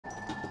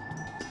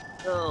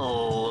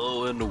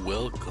Hello and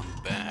welcome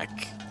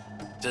back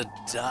to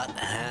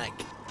 .hack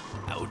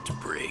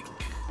Outbreak.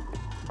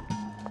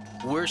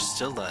 We're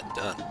still not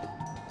done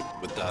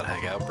with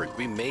 .hack Outbreak.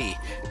 We may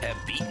have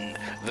beaten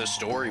the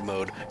story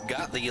mode,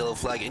 got the yellow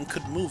flag, and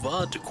could move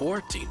on to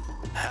quarantine.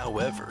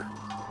 However,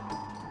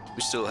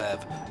 we still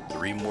have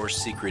 3 more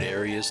secret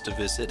areas to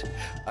visit.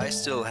 I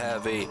still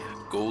have a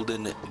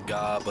golden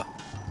gob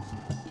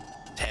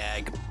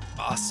tag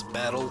boss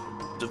battle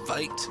to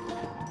fight,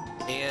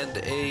 and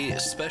a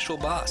special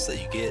boss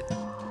that you get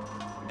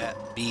at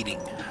beating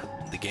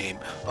the game.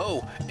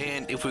 Oh,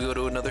 and if we go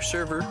to another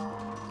server,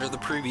 or the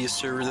previous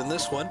server than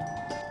this one,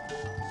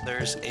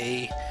 there's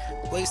a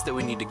place that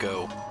we need to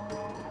go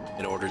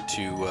in order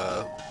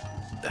to,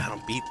 I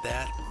don't beat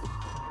that,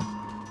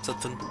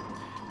 something.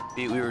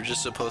 We were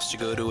just supposed to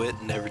go to it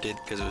and never did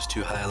because it was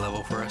too high a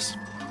level for us.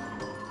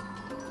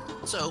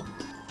 So,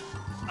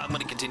 I'm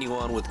gonna continue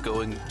on with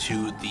going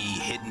to the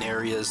hidden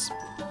areas.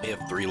 We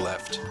have 3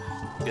 left.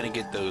 Gonna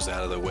get those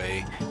out of the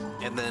way,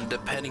 and then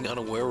depending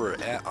on where we're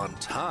at on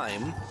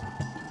time,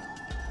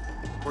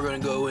 we're gonna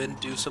go and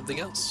do something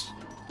else.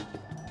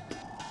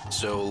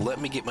 So let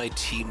me get my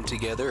team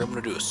together. I'm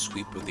gonna do a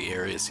sweep of the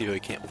area, see if I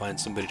can't find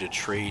somebody to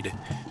trade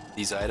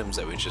these items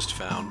that we just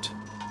found,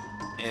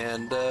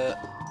 and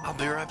I'll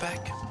be right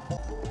back.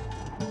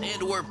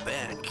 And we're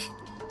back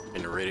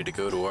and ready to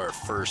go to our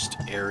first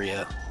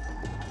area.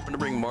 I'm gonna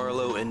bring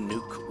Marlowe and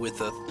Nuke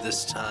with us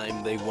this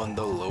time. They won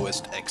the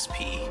lowest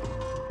XP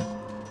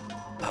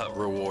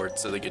reward,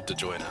 so they get to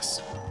join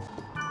us.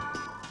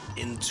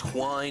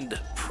 Entwined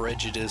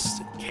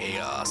Prejudiced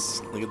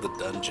Chaos. Look at the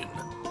dungeon.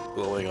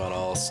 Glowing on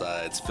all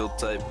sides. Field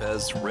type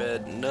has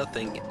red.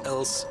 Nothing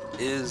else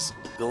is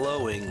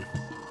glowing.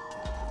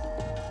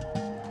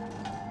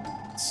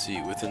 Let's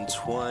see, with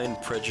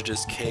Entwined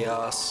Prejudiced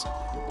Chaos,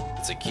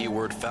 it's a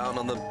keyword found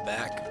on the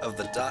back of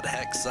the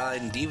 .hack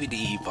sign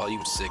DVD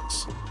Volume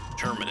 6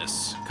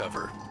 Terminus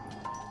cover.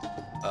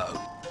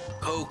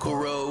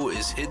 Kokoro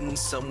is hidden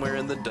somewhere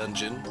in the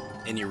dungeon,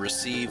 and you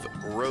receive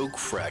Rogue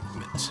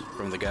Fragment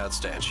from the God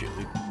Statue.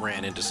 We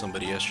ran into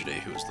somebody yesterday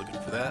who was looking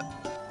for that.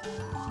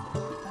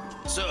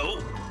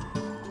 So,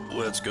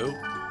 let's go.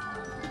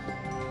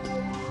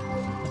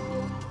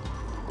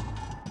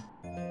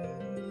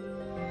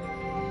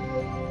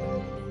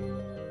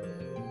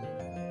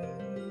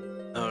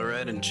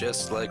 Alright, and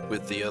just like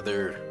with the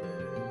other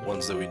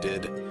ones that we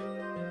did,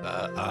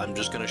 I'm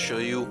just gonna show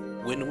you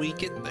when we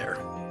get there,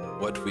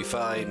 what we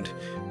find,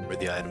 where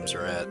the items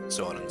are at,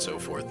 so on and so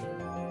forth.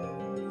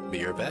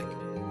 Be right back.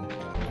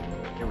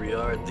 Here we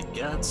are at the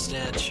God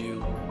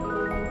Statue,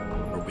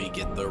 where we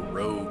get the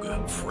Rogue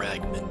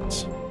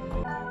Fragment.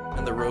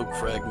 And the Rogue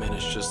Fragment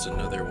is just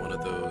another one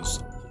of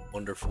those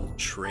wonderful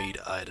trade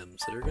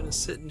items that are gonna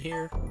sit in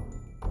here,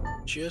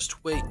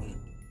 just waiting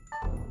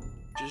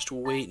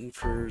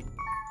for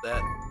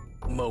that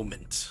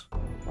moment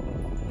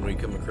when we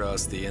come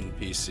across the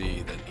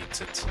NPC that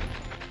needs it.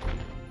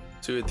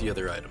 To hit the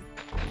other item.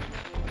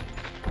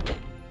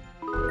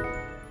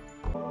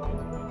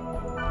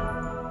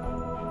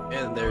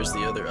 And there's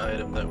the other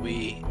item that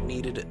we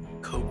needed,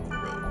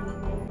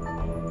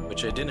 Kokoro,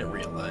 which I didn't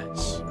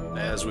realize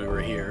as we were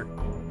here.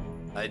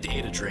 I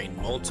data drained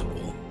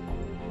multiple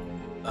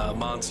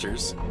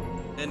monsters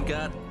and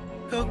got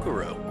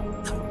Kokoro.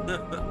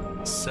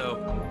 So,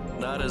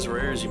 not as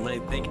rare as you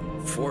might think.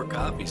 4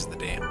 copies of the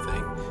damn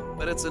thing,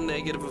 but it's a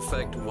negative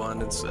effect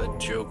 1. It's a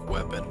joke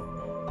weapon.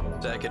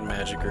 Attack and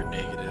magic are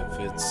negative.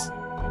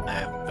 I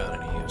haven't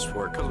found any use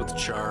for it. Comes with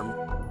charm.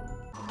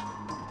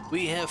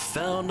 We have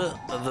found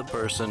the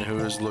person who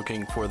is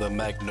looking for the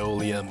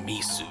Magnolia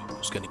Misu,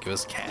 who's gonna give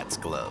us cat's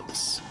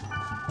gloves.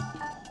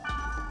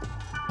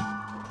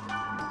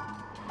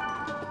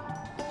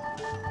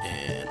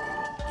 And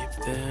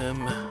give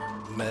them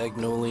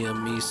Magnolia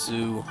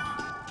Misu.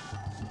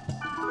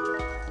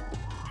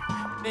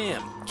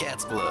 Bam!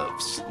 Cat's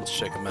gloves. Let's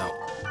check them out.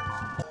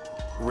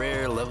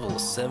 Rare, level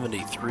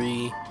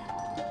 73.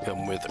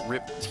 Come with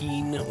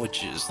Riptine,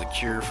 which is the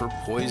cure for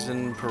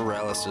poison,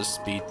 paralysis,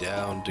 speed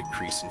down,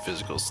 decrease in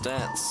physical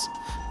stats.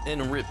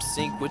 And Rip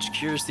Sync, which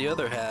cures the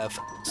other half,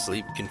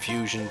 sleep,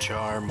 confusion,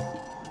 charm.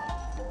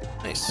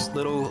 Nice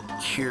little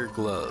cure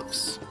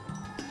gloves.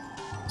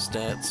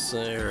 Stats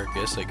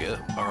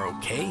are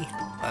okay.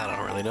 I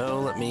don't really know.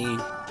 Let me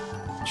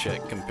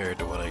check compared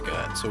to what I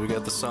got. So we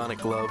got the Sonic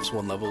gloves,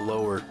 1 level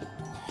lower.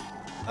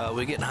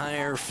 We get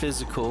higher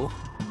physical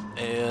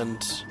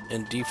and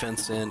in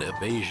defense and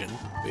evasion.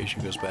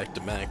 Evasion goes back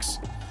to max.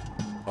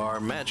 Our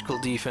magical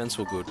defense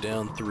will go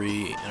down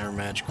 3, and our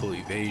magical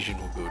evasion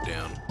will go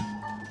down.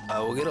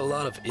 We'll get a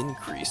lot of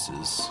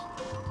increases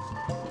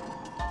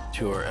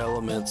to our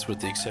elements, with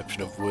the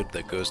exception of wood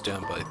that goes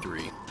down by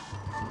 3.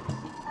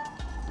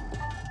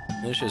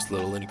 And it's just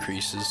little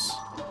increases.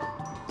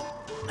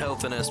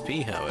 Health and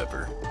SP,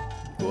 however,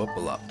 go up a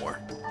lot more.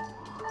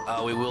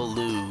 We will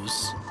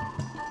lose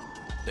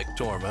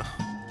Victorma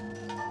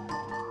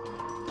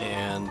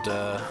and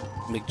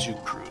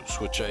McJuke Cruise,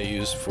 which I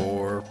use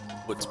for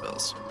wood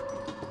spells.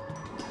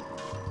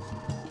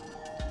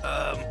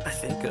 I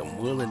think I'm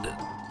willing to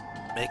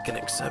make an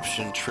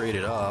exception, trade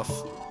it off.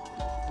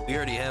 We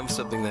already have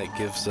something that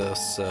gives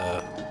us,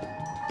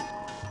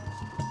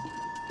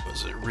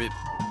 was it rip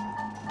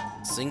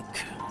zinc?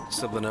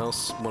 Something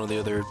else, one of the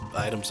other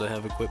items I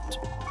have equipped.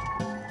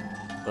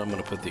 But I'm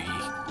gonna put the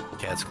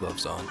cat's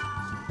gloves on.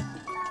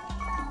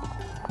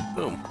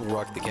 Boom, we'll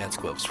rock the cat's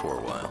gloves for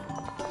a while.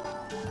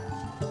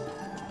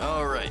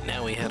 Alright,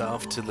 now we head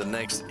off to the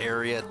next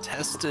area,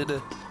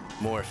 tested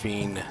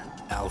morphine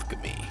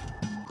alchemy.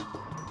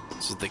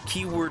 This is the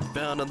keyword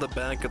found on the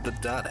back of the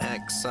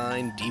 .hack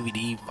sign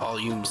DVD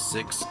Volume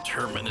 6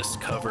 Terminus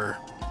cover.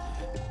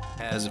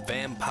 Has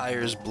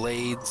vampire's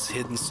blades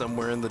hidden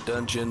somewhere in the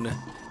dungeon,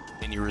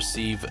 and you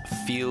receive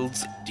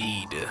Field's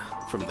Deed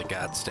from the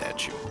god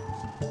statue.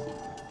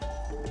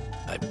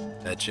 I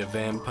betcha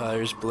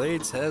vampire's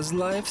blades has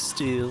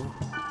lifesteal.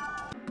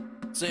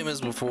 Same as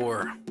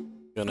before.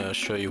 Gonna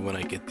show you when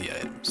I get the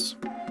items.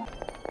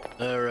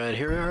 Alright,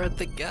 here we are at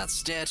the god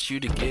statue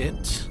to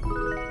get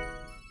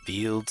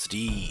Field's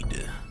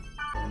Deed.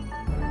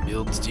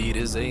 Field's Deed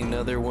is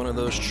another one of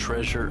those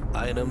treasure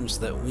items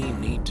that we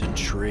need to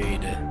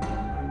trade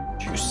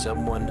to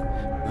someone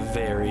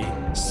very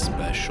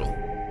special.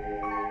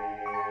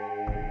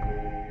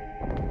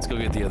 Let's go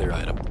get the other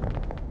item.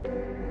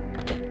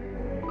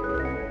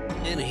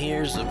 And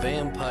here's the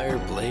Vampire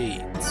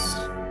Blades.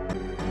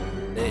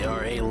 They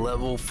are a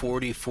level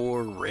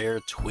 44 rare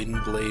twin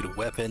blade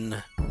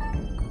weapon.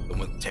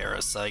 With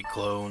Terra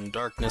Cyclone,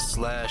 Darkness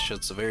Slash,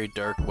 it's a very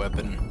dark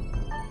weapon.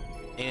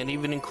 And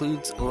even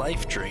includes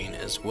Life Drain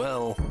as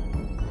well.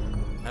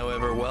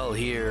 However, while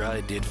here,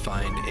 I did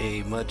find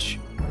a much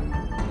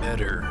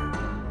better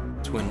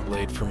twin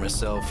blade for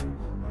myself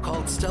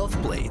called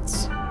Stealth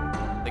Blades.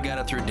 I got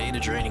it through data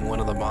draining one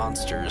of the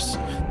monsters.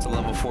 It's a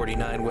level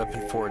 49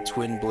 weapon for a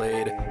twin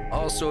blade.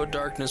 Also a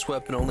darkness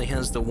weapon, only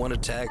has the one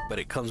attack, but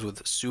it comes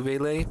with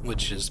Souvele,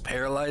 which is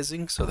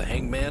paralyzing, so the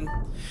hangman,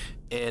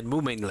 and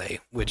Mumengle,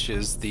 which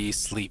is the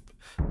sleep,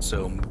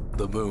 so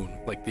the moon,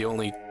 like the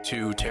only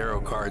two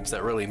tarot cards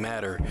that really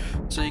matter.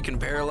 So you can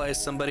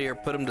paralyze somebody or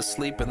put them to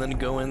sleep and then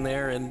go in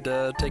there and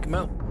take them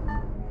out.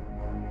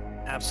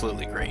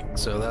 Absolutely great.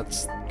 So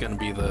that's gonna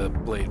be the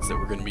blades that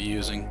we're gonna be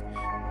using.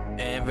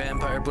 And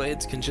vampire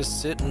blades can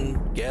just sit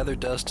and gather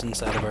dust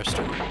inside of our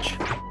storage.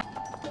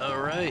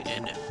 Alright,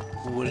 and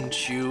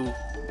wouldn't you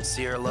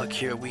see our luck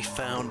here, we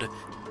found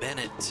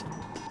Bennett,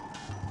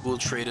 who will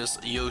trade us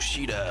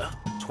Yoshida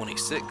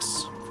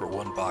 26 for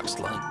one box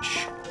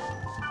lunch.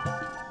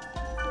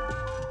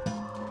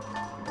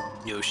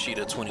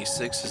 Yoshida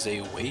 26 is a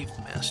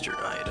Wavemaster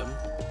item.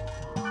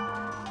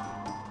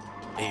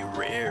 A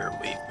rare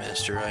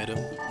Wavemaster item,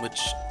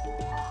 which,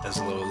 as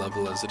low a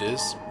level as it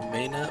is,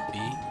 may not be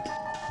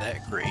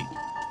that great,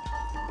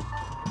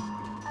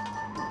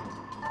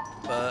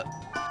 but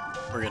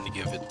we're gonna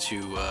give it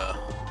to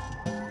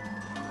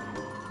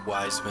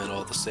Wise Men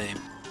all the same.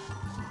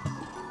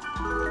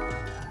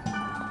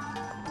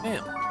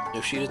 Bam,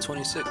 Yoshida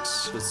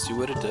 26. Let's see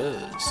what it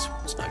does.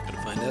 It's not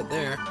gonna find that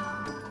there.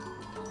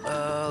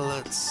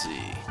 Let's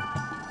see.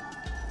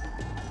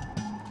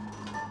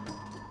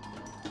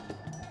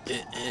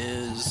 It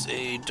is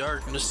a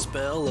darkness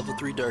spell, level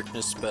 3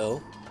 darkness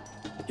spell.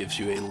 Gives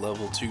you a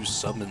level 2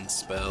 summon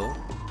spell,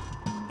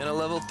 and a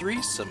level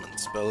 3 summon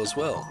spell as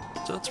well.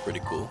 So that's pretty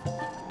cool.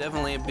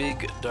 Definitely a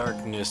big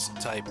darkness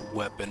type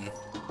weapon.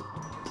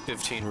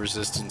 15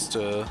 resistance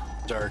to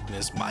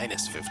darkness,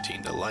 minus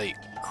 15 to light.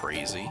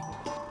 Crazy.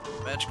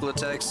 Magical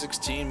attack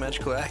 16,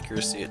 magical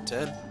accuracy at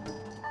 10.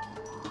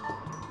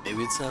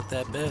 Maybe it's not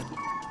that bad.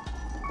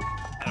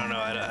 I don't know,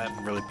 I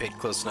haven't really paid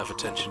close enough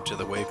attention to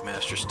the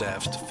Wavemaster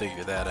staffs to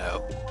figure that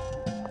out.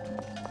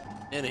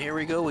 And here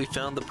we go, we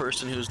found the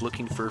person who's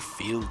looking for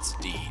Field's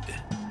Deed.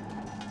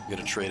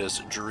 Gonna trade us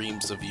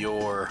Dreams of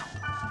Yore.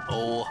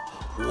 Oh,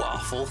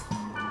 waffle.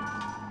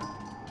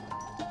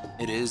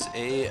 It is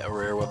a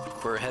rare weapon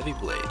for a heavy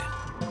blade.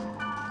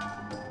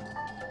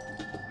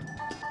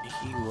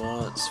 He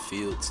wants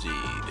Field's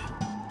Deed.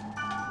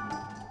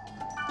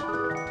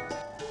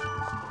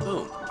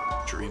 Boom.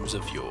 Dreams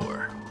of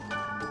Yore.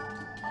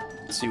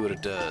 Let's see what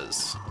it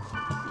does.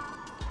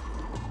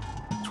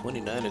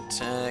 29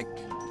 attack,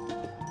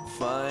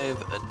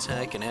 5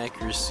 attack and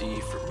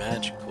accuracy for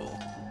magical.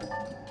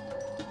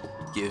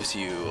 Gives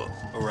you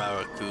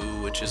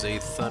Araku, which is a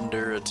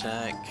thunder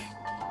attack,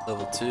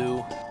 level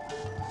 2.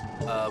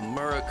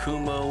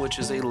 Murakumo, which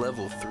is a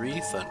level 3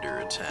 thunder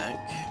attack.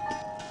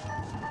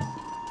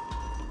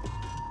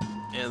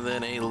 And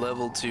then a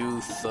level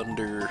 2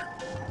 thunder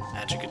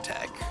magic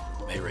attack,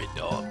 Mayray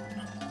Dawn.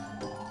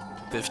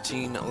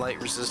 15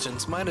 light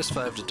resistance, minus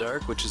 5 to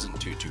dark, which isn't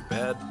too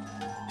bad.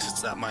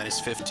 It's not minus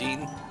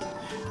 15.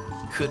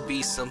 Could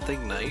be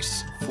something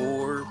nice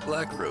for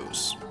Black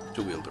Rose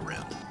to wield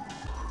around.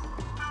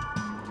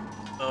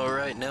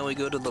 Alright, now we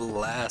go to the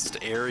last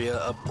area.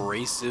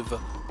 Abrasive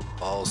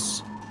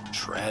False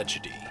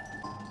Tragedy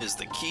is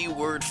the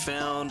keyword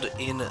found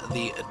in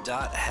the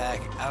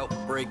 .hack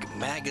Outbreak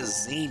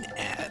magazine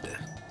ad.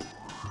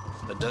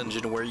 A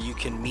dungeon where you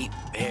can meet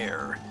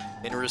Bear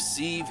and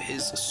receive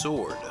his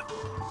sword.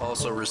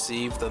 Also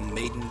receive the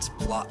Maiden's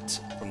Plot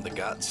from the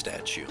God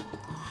statue.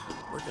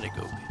 We're gonna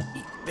go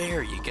eat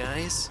bear, you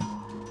guys.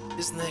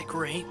 Isn't that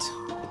great?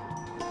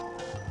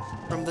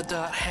 From the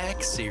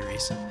 .hack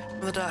series.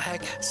 From the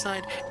 .hack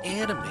signed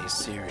anime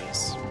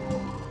series.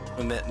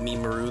 We met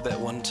Mimaru that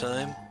one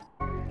time.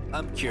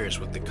 I'm curious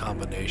with the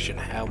combination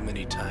how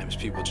many times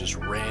people just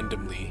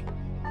randomly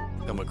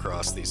come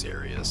across these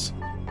areas.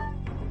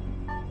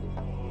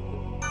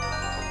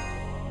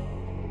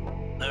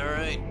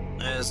 Alright,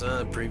 as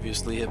I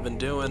previously have been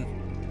doing,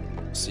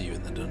 see you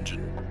in the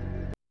dungeon.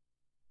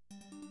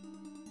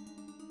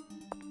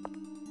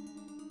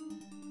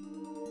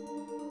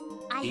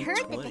 I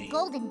heard that the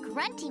golden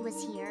grunty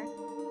was here,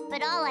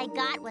 but all I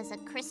got was a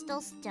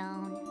crystal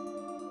stone.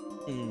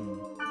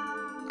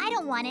 I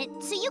don't want it,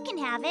 so you can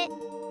have it.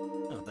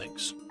 Oh,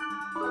 thanks.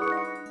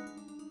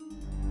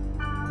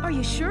 Are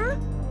you sure?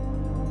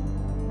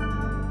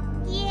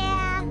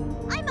 Yeah,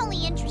 I'm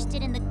only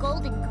interested in the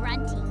golden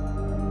grunty.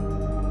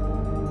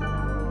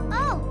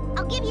 Oh,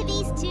 I'll give you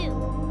these too.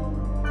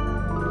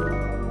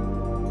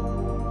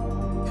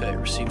 Okay,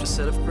 received a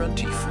set of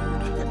grunty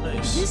food.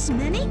 Nice. This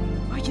many?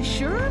 Are you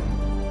sure?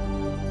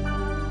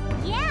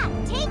 Yeah,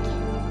 take it.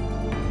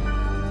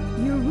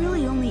 You're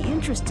really only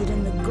interested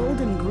in the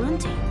golden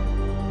grunty.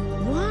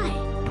 Why?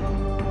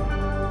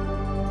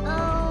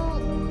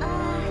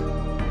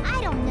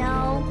 I don't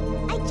know.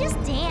 I just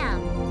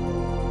am.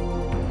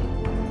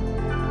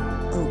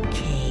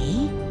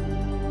 Okay.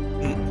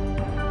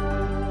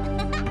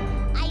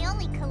 I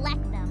only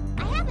collect them.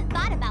 I haven't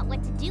thought about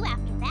what to do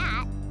after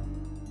that.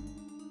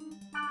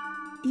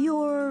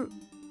 You're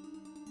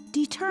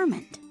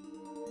determined.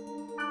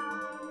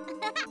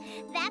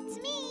 That's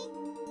me.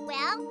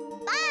 Well,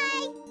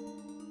 bye.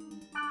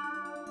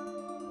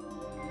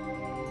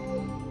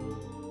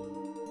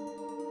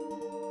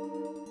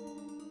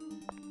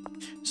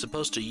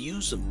 Supposed to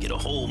use them, get a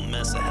whole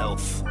mess of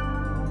health.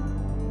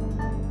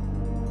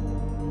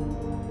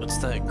 What's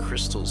that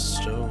crystal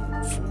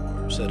stone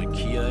for? Is that a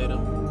key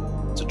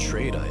item? It's a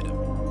trade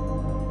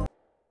item.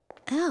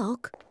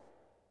 Elk,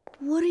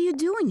 what are you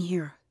doing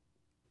here?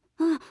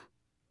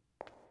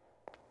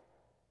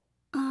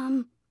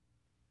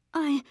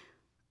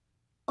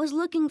 I was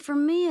looking for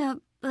Mia,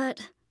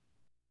 but...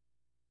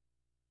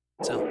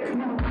 It's Elk.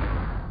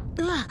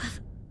 Ugh.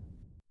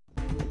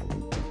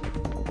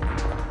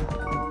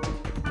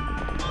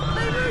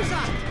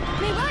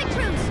 Me right,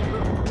 Cruz.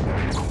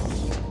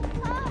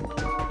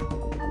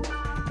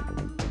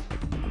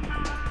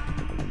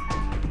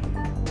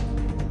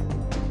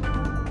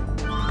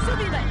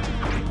 Subile!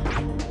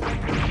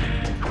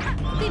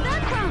 Be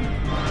back from!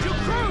 To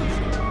Cruz!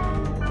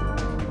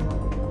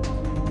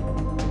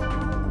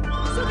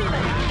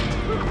 Subile!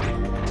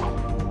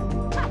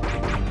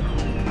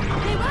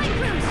 Be right,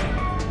 Cruz!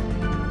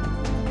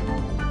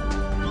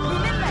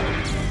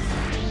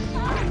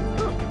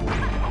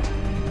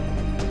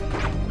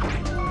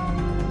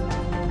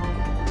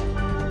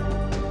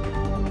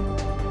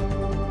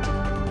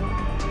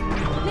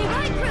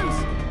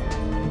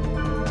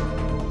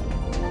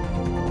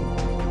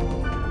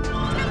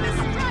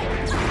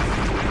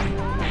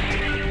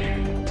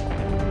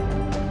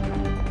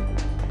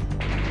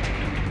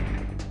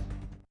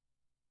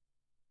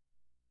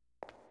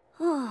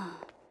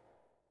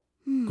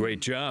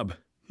 Great job.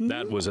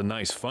 That was a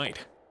nice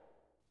fight.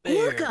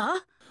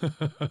 Orca?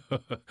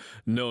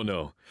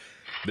 No.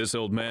 This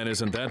old man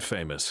isn't that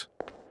famous.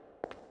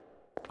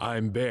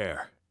 I'm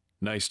Bear.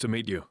 Nice to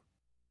meet you.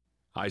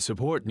 I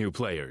support new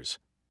players.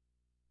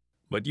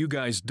 But you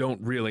guys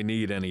don't really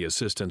need any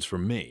assistance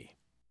from me.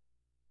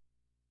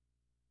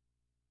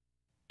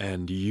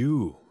 And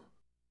you.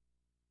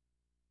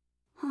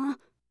 Huh?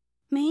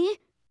 Me?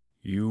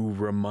 You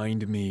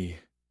remind me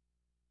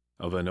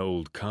of an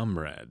old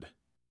comrade.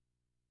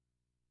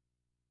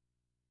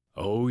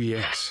 Oh,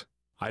 yes.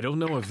 I don't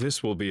know if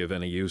this will be of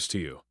any use to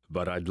you,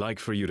 but I'd like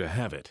for you to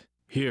have it.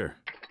 Here.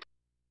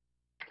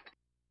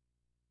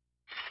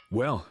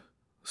 Well,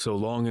 so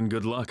long and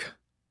good luck.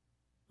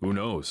 Who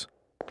knows?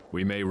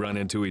 We may run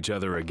into each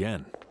other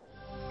again.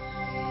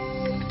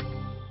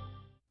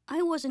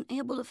 I wasn't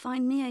able to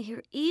find Mia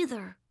here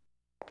either.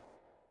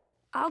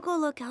 I'll go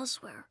look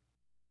elsewhere.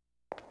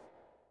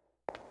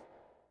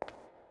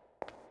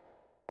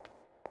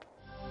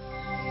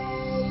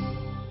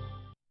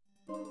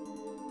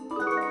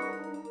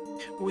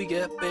 We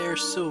got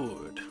Bear's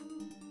sword.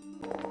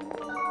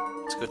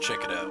 Let's go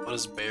check it out. What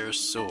is Bear's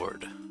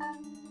sword?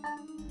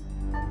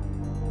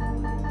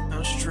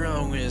 How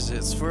strong is it?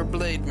 It's for a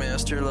Blade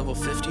Master, level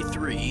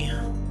 53.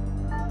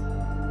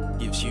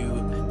 Gives you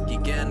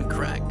Gigan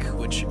Crack,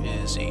 which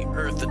is a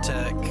Earth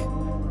attack,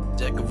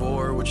 Deck of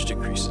War, which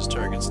decreases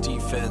target's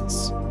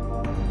defense,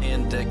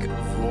 and Deck of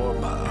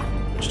Vorma,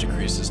 which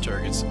decreases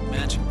target's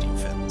magic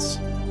defense.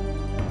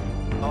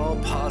 All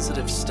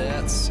positive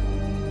stats,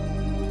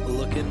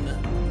 looking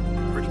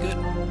pretty good.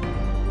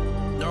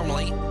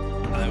 Normally,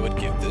 I would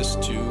give this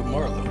to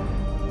Marlowe.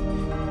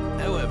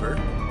 However,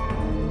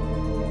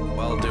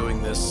 while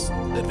doing this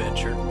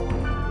adventure,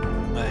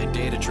 I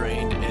data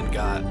drained and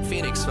got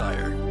Phoenix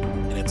Fire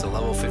and it's a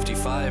level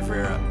 55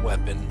 rare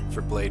weapon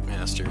for Blade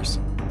Masters.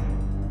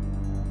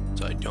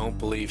 So I don't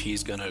believe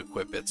he's gonna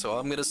equip it. So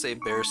I'm gonna say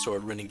Bear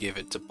Swordman and give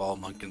it to Ball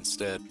Monk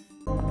instead.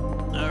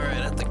 Alright,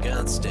 at the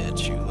God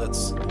statue,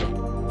 let's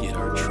get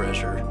our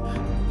treasure.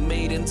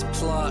 Maiden's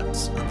Plot,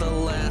 the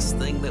last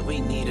thing that we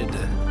needed.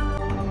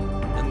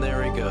 And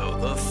there we go,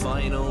 the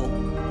final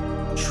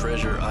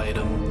treasure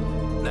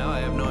item. Now I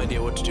have no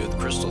idea what to do with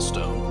Crystal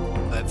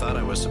Stone. I thought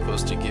I was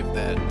supposed to give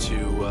that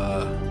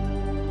to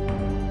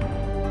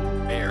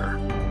Bear,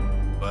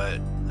 but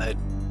I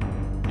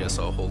guess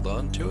I'll hold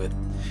on to it.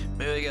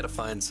 Maybe I gotta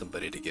find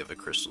somebody to give a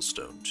Crystal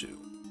Stone to.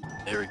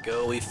 There we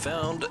go, we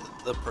found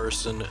the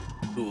person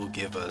who will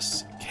give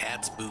us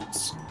Cat's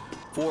Boots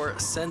for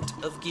Scent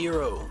of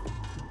Gyro.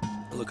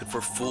 We're looking for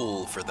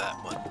Fool for that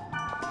one.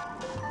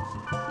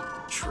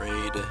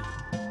 Trade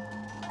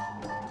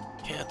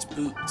Cat's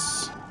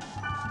Boots.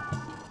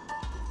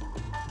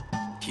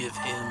 Give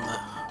him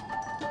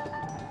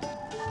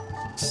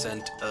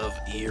Scent of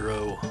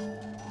Gyro.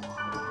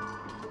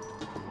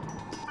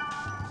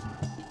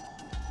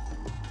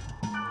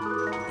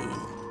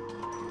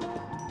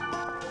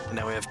 And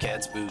now we have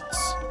Cat's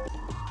Boots.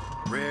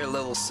 Rare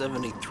level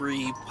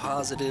 73,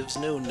 positives,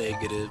 no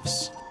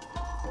negatives.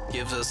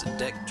 Gives us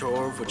Deck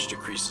Torv, which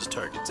decreases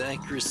target's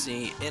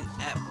accuracy, and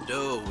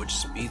Apto, which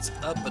speeds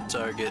up a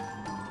target,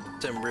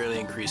 temporarily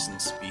increasing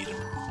speed.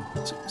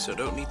 So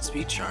don't need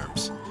speed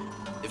charms.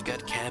 They've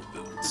got Cat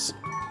Boots.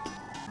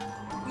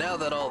 Now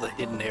that all the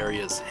hidden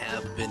areas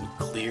have been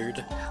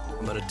cleared,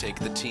 I'm gonna take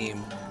the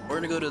team. We're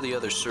gonna go to the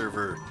other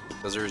server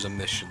because there's a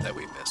mission that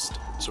we missed.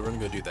 So we're gonna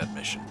go do that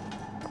mission.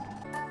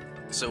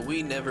 So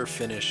we never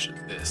finished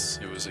this.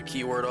 It was a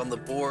keyword on the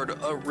board.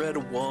 A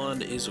red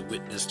wand is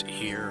witnessed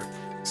here.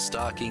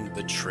 Stalking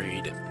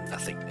betrayed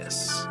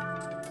Nothingness.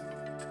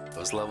 It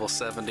was level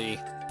 70,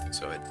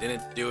 so it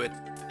didn't do it.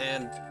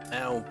 And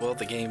now, well,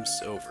 the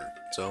game's over.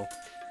 So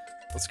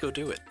let's go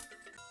do it.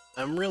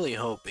 I'm really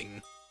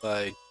hoping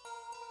by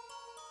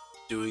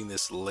doing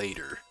this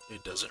later,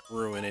 it doesn't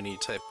ruin any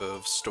type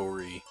of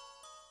story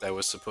that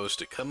was supposed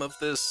to come of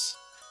this.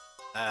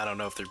 I don't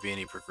know if there'd be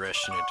any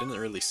progression. It didn't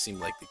really seem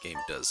like the game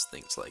does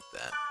things like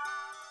that.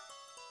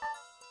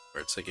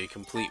 Where it's like a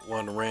complete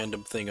one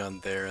random thing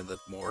on there and then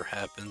more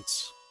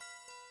happens.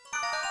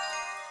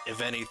 If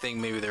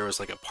anything, maybe there was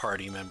like a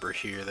party member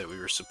here that we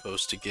were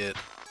supposed to get.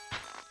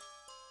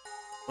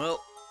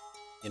 Well,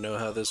 you know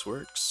how this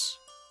works.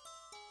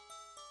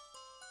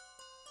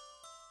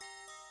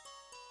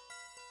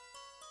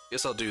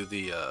 Guess I'll do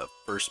the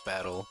first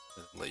battle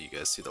and let you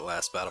guys see the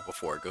last battle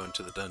before I go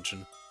into the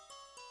dungeon.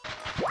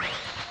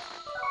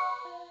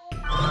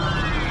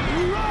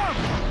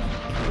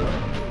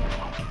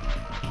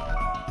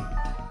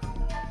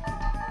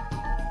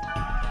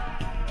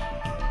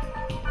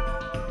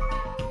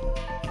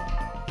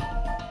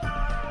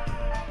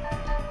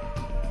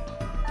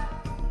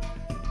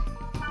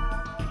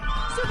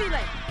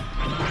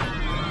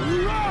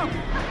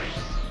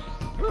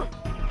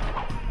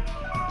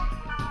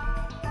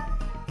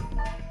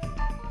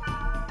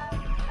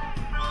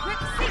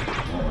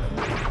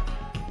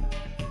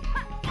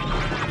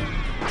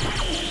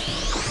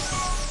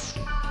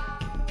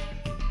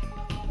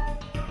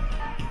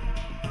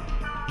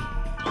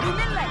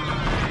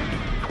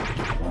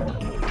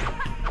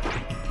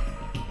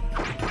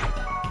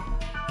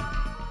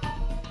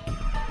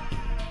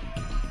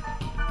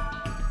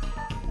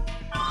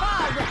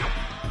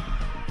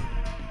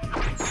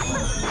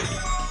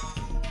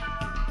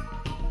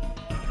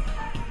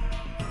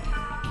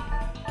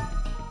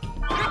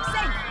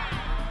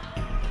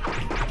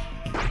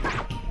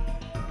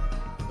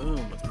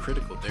 Boom, with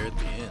critical there at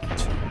the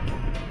end.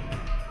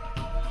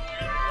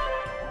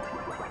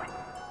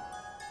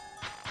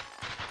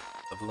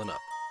 Leveling up.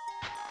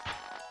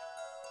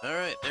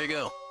 Alright, there you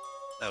go.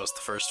 That was the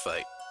first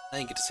fight. Now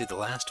you get to see the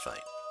last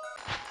fight.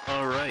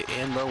 Alright,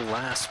 and the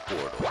last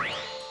portal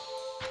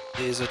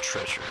is a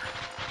treasure.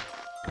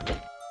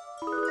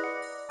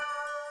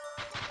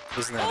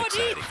 Isn't that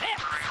exciting?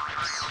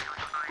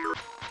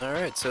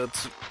 Alright, so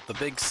it's the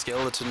big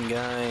skeleton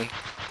guy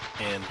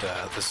and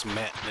this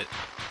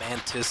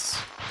mantis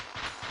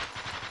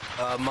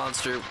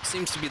monster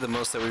seems to be the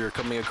most that we were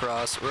coming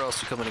across. We're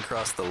also coming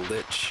across the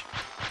Lich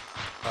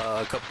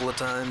a couple of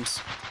times.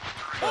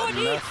 But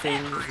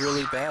nothing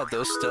really bad.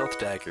 Those stealth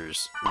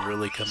daggers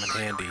really come in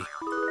handy.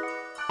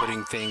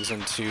 Putting things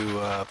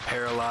into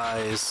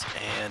paralyze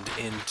and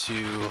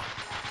into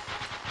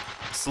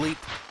sleep.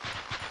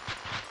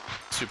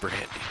 Super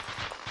handy.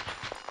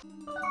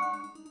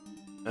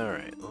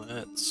 Alright,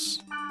 let's...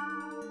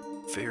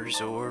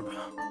 Fairy's Orb.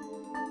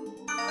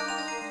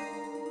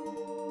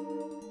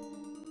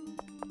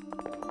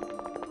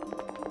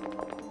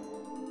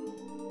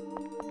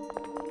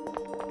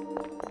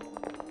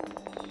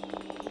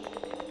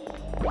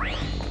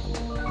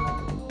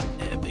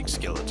 Yeah, big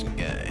skeleton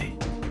guy.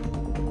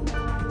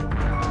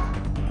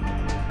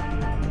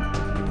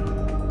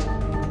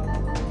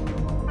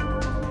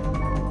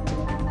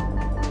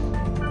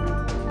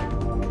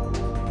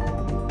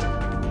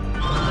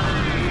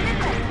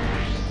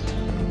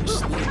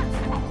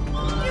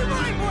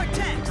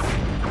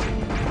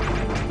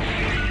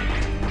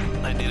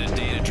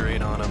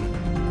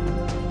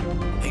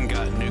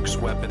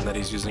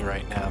 he's using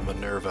right now,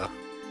 Minerva.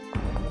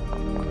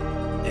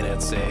 And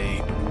it's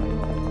a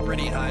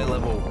pretty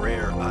high-level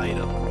rare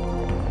item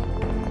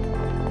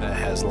that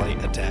has light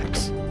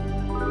attacks.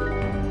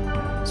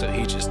 So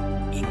he just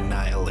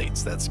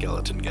annihilates that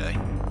skeleton guy.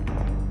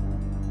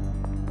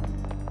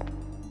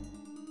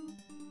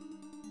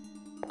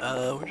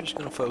 We're just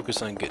gonna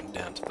focus on getting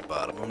down to the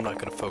bottom. I'm not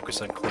gonna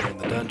focus on clearing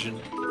the dungeon.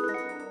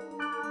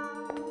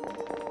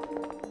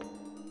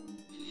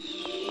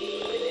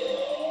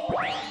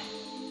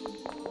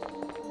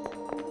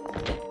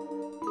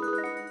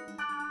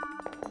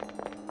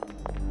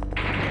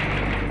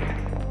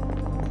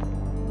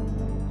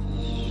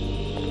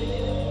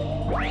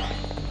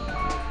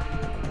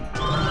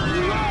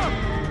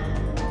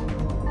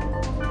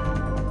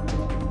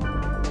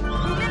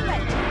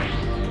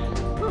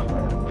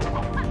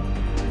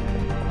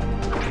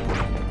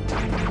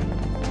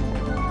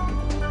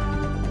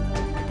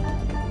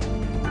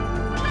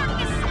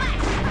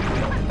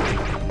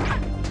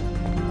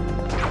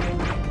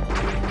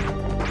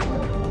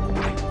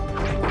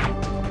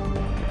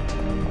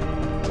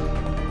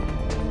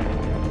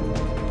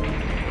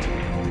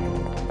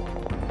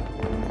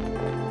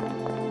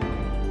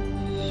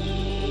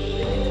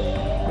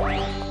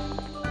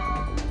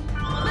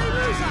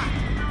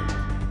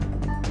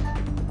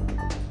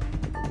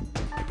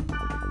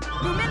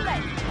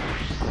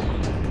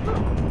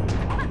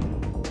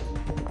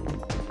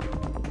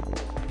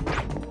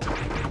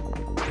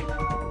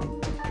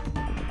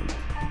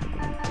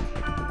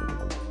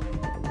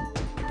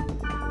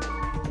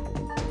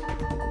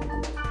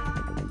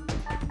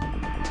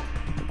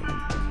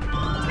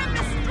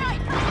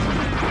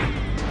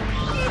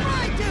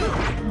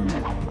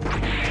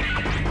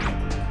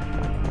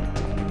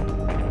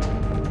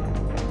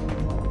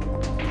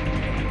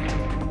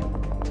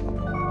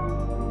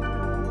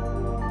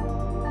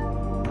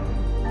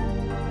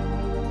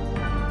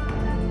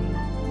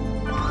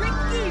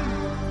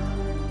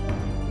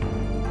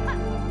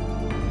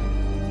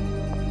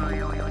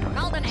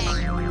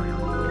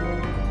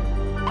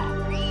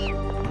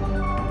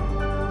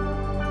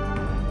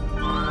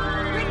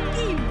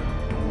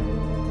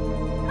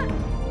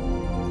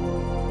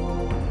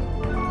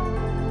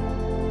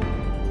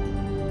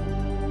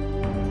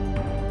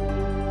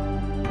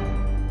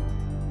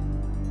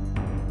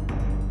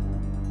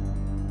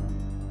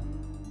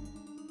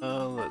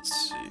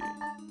 Let's see.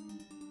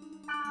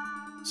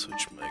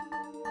 Switch mic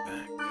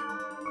back.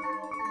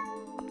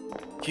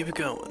 Keep it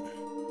going.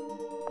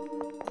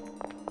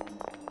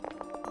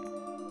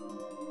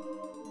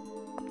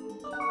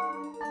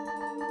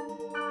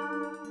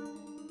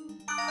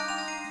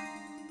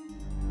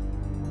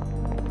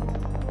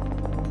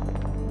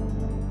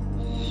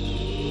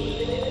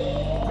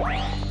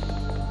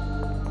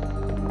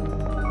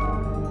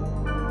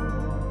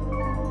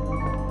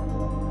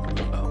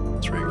 Oh,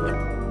 it's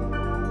regular.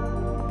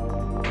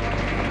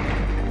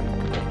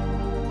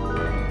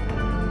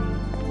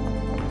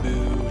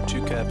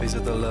 Two copies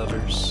of the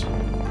lovers.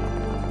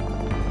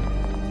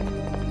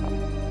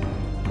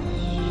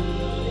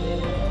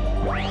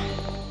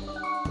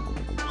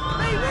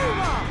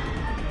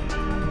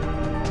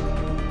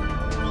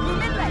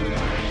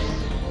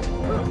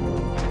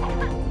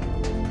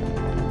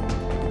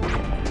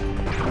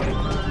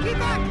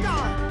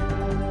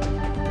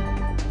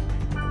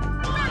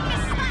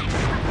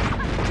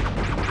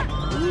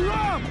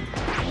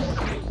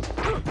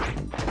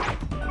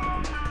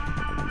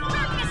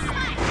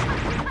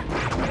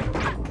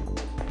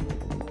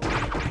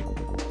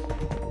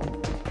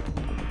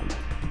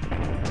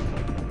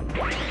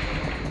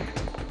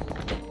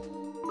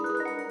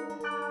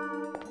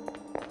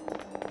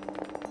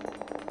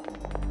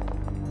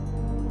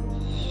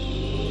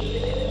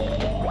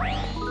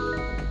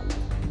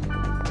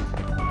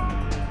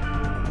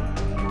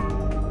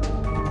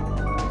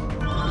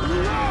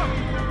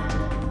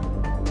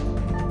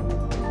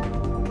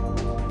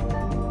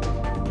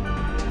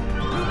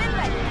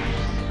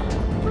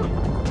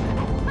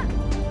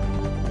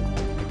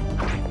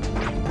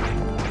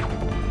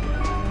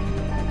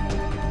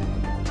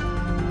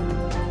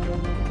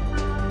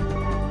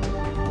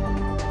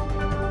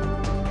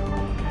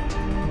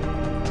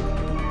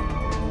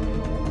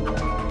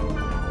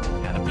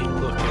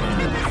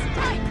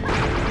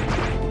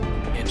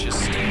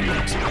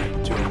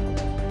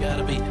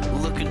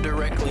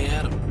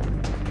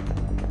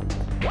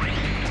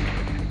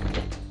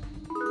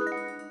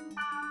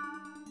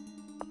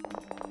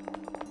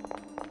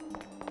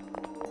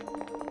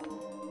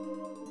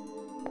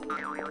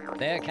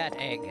 Their cat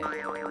egg.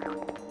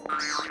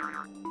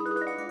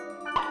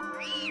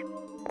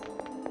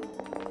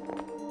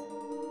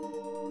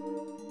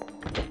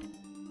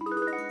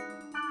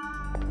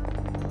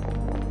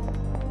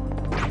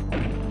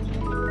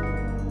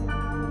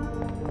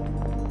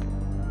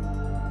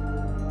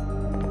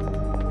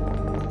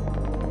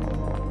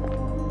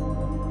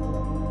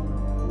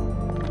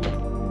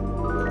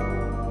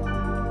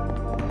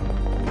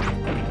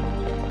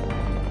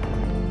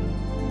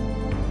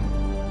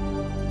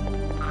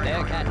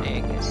 Their cat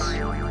egg.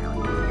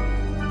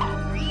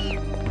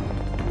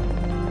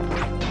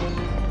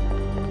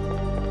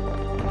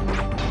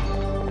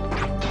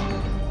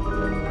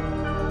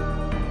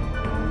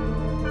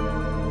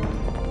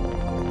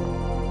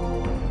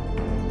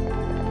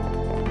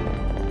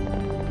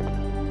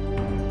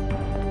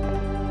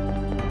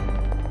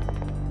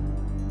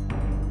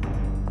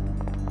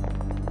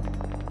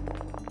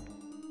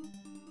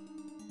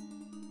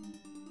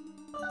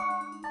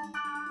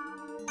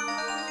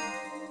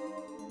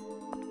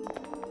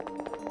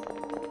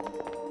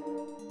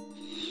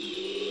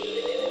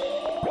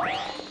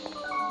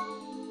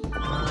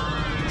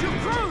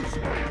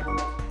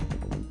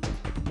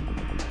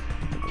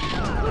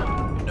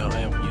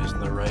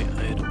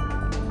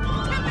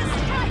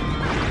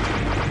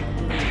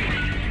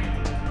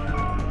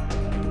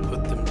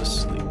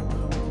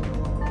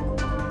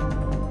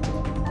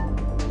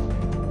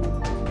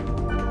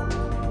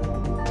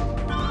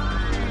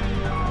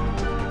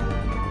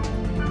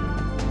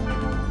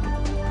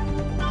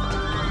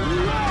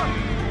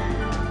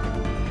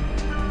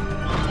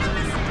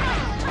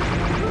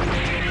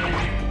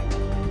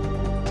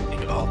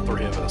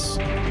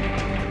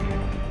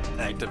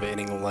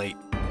 activating light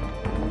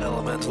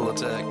elemental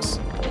attacks.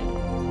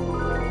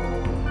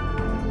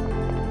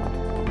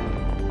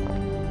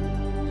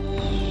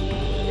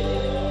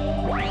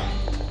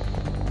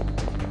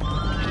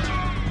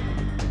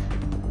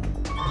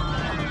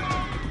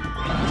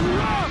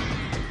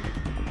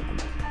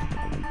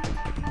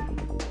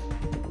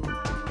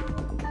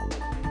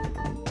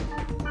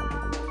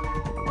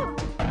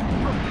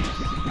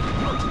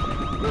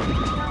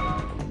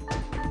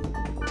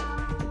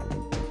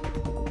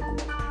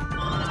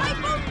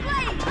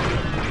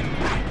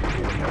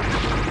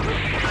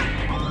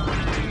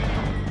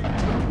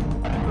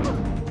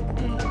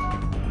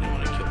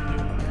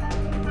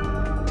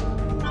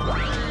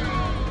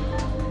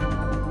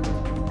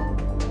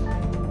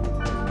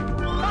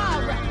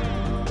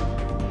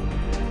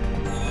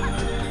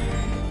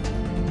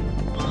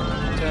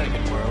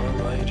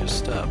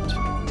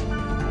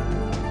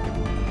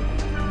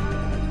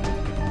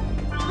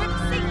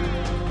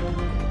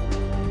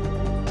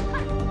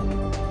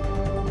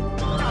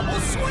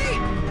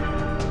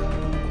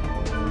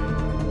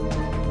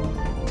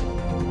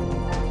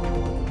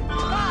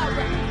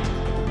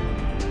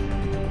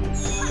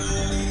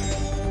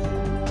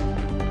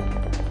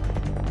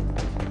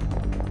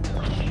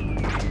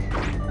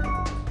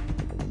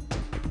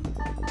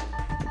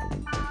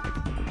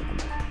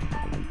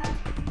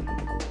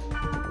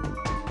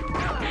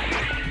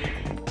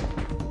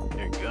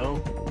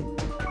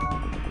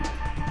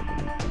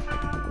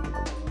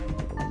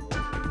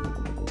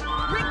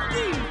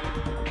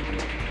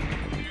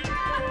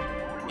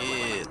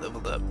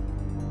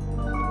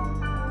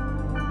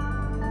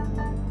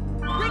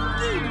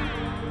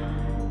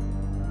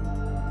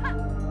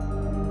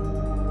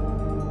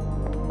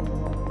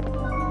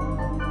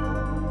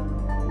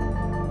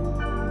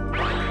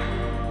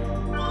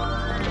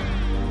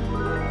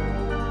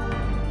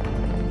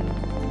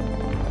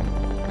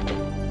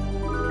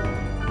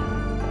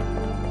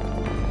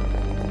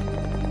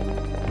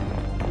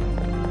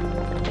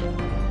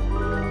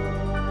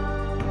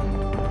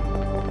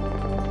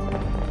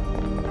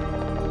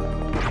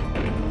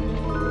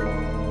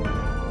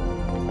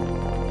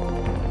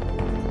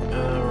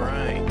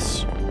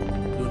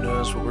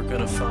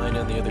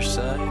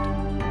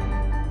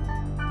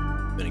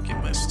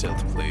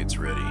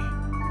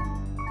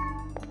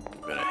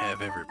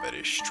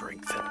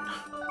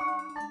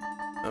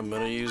 I'm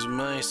gonna use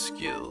my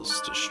skills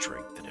to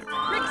strengthen everything.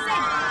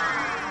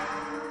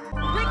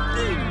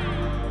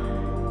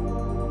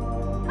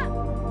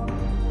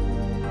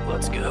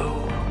 Let's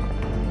go.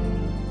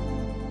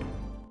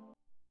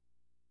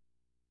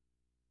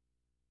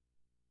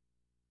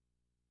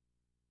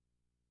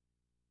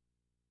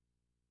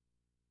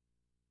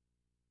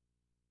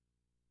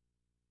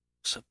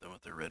 Something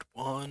with the red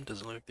wand.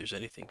 Doesn't look like there's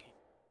anything.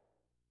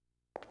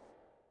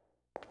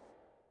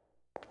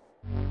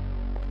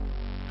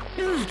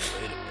 Wait a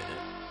minute.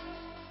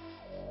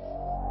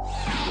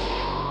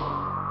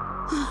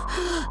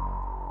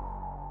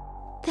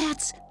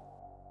 That's...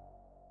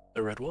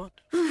 The red wand?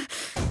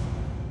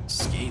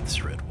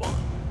 Skaith's red wand.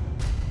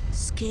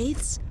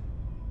 Skaith's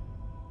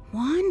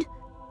wand?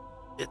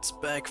 It's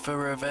back for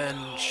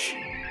revenge.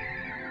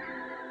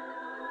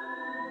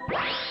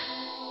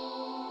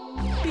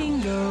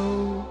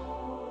 Bingo.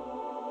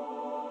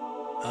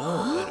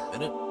 Oh, wait a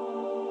minute.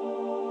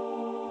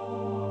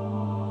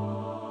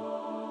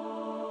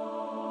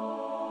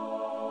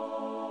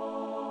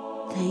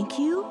 Thank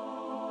you?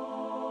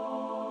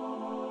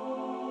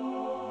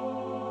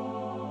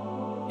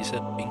 He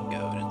said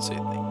bingo, didn't say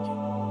thank you.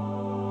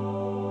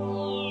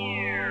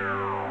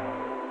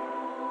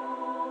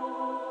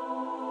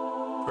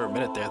 For a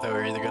minute there, I thought we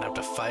were either gonna have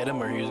to fight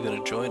him or he was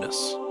gonna join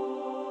us.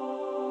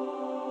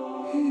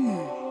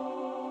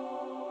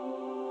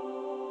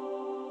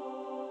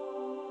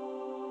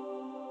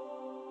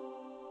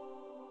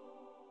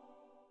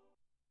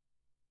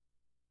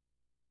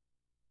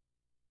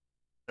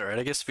 Alright,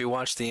 I guess if you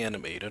watch the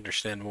anime, you'd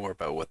understand more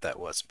about what that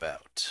was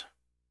about.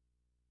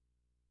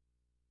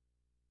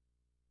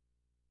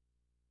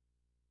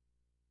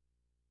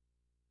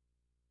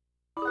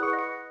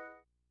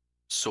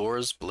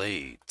 Sora's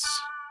blades.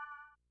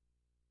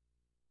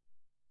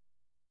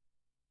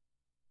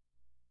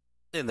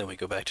 And then we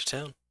go back to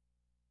town.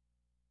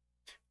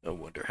 I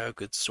wonder how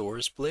good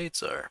Sora's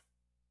blades are.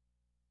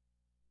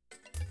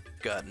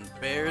 We've gotten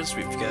bears,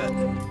 we've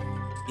gotten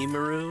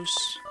emerus.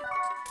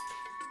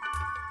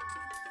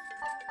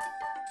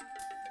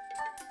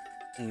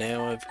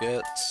 Now I've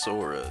got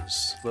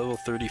Sora's. Level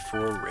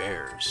 34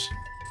 rares.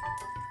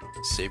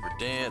 Saber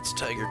Dance,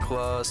 Tiger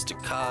Claw,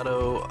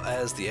 Staccato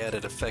has the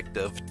added effect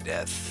of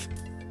death.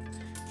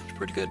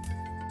 Pretty good.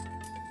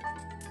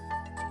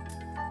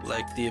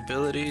 Like the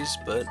abilities,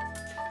 but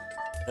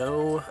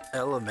no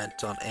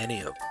element on any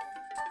of them.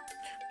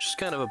 Which is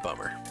kind of a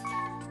bummer.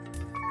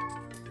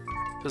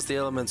 Because the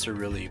elements are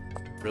really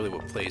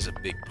what plays a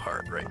big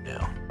part right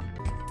now.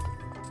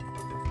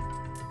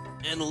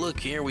 And look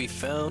here, we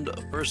found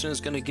a person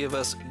who's going to give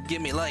us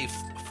Gimme Life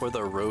for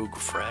the Rogue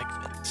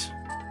Fragment.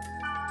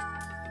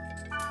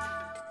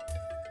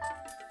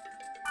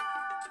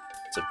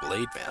 It's a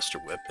Blade Master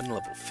weapon,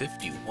 level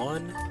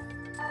 51.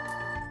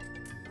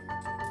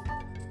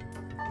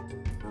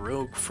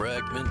 Rogue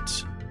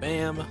Fragment,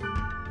 bam.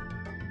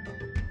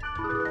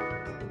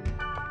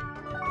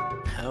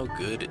 How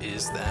good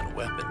is that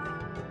weapon?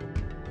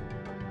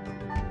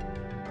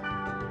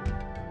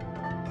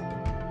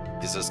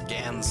 Gives us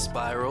Gan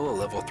Spiral, a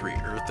level 3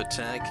 Earth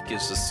attack,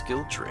 gives us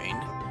Skill Train.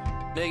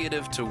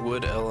 Negative to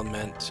Wood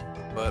Element,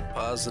 but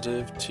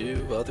positive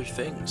to other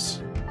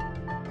things.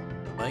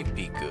 Might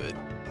be good.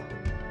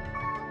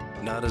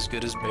 Not as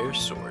good as Bear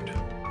Sword.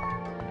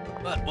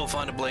 But we'll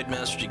find a Blade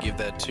Master to give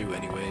that to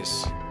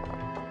anyways.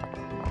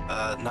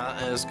 Not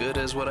as good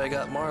as what I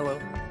got Marlowe,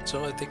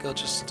 so I think I'll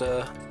just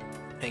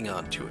hang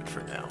on to it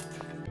for now.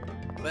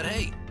 But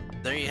hey,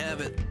 there you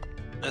have it.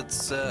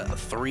 That's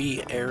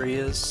 3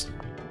 areas,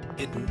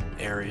 hidden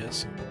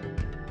areas,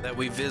 that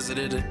we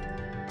visited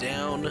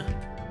down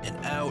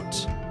and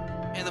out,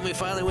 and then we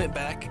finally went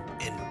back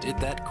and did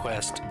that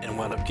quest and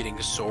wound up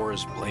getting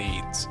Sora's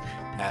blades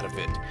out of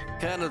it.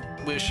 Kind of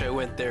wish I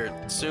went there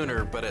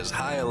sooner, but as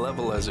high a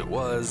level as it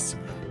was,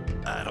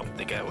 I don't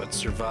think I would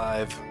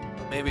survive.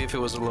 Maybe if it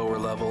was a lower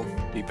level,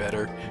 be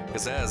better,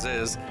 because as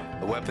is,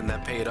 a weapon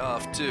that paid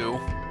off too,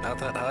 not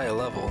that high a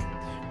level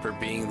for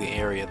being the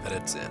area that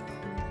it's in.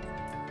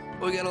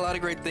 We got a lot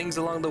of great things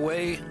along the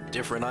way,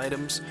 different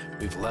items.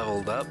 We've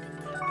leveled up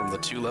from the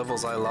 2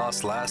 levels I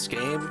lost last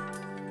game.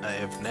 I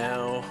have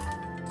now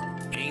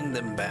gained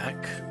them back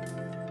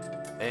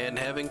and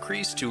have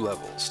increased 2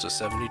 levels to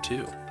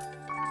 72.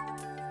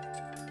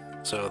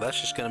 So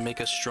that's just going to make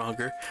us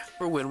stronger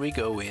for when we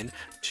go in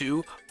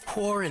to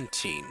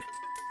quarantine,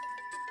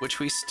 which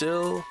we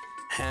still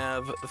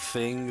have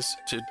things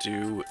to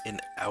do in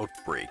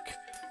Outbreak.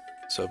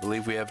 So I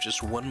believe we have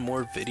just 1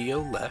 more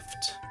video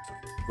left.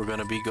 We're going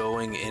to be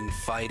going and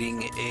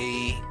fighting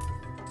a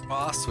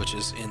boss, which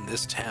is in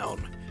this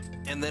town.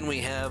 And then we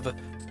have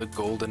the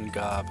Golden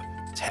Gob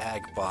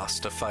tag boss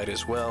to fight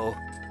as well.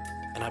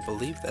 And I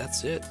believe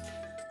that's it.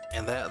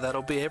 And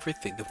that'll be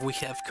everything that we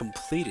have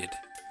completed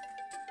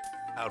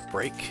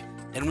Outbreak.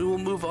 And we will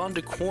move on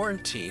to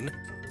quarantine.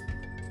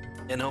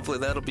 And hopefully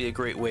that'll be a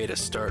great way to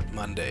start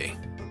Monday.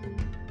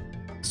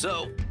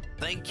 So,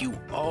 thank you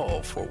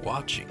all for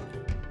watching.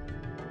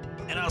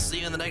 And I'll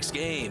see you in the next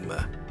game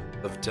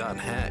of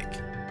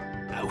Hack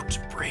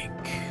Outbreak.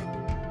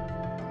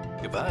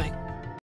 Goodbye.